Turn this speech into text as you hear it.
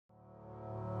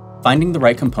Finding the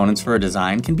right components for a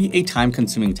design can be a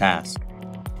time-consuming task,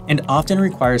 and often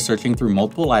requires searching through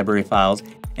multiple library files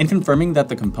and confirming that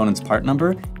the component's part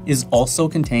number is also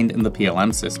contained in the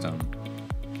PLM system.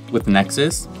 With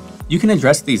Nexus, you can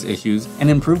address these issues and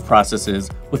improve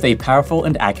processes with a powerful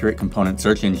and accurate component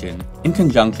search engine in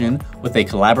conjunction with a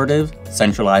collaborative,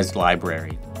 centralized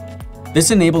library. This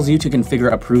enables you to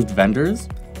configure approved vendors,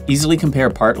 easily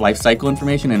compare part lifecycle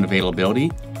information and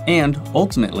availability, and,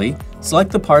 ultimately,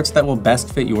 select the parts that will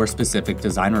best fit your specific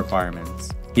design requirements.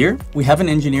 Here, we have an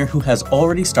engineer who has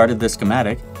already started this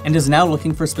schematic and is now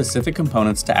looking for specific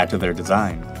components to add to their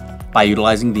design. By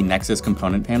utilizing the Nexus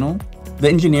component panel, the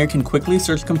engineer can quickly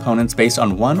search components based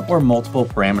on one or multiple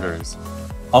parameters.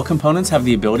 All components have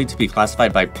the ability to be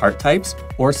classified by part types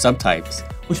or subtypes,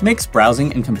 which makes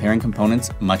browsing and comparing components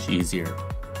much easier.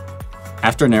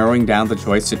 After narrowing down the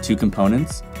choice to 2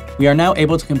 components, we are now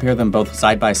able to compare them both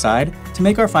side by side to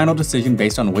make our final decision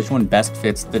based on which one best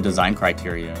fits the design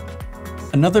criteria.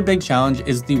 Another big challenge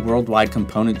is the worldwide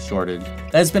component shortage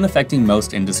that has been affecting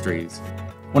most industries.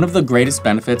 One of the greatest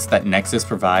benefits that Nexus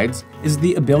provides is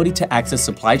the ability to access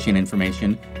supply chain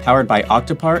information powered by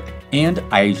Octopart and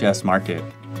IHS Market,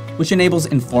 which enables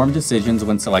informed decisions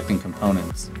when selecting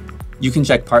components. You can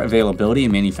check part availability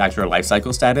and manufacturer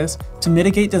lifecycle status to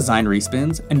mitigate design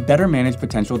respins and better manage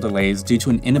potential delays due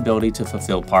to an inability to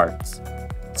fulfill parts.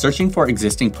 Searching for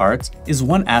existing parts is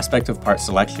one aspect of part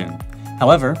selection.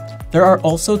 However, there are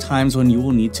also times when you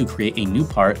will need to create a new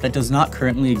part that does not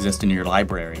currently exist in your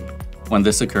library. When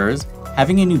this occurs,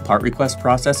 having a new part request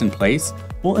process in place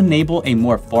will enable a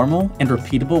more formal and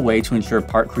repeatable way to ensure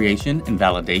part creation and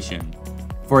validation.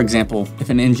 For example, if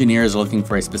an engineer is looking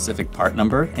for a specific part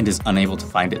number and is unable to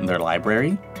find it in their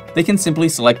library, they can simply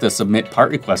select the Submit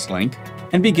Part Request link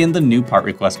and begin the new part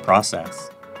request process.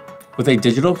 With a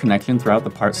digital connection throughout the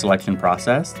part selection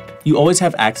process, you always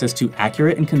have access to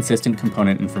accurate and consistent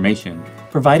component information,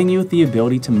 providing you with the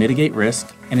ability to mitigate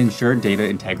risk and ensure data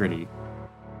integrity.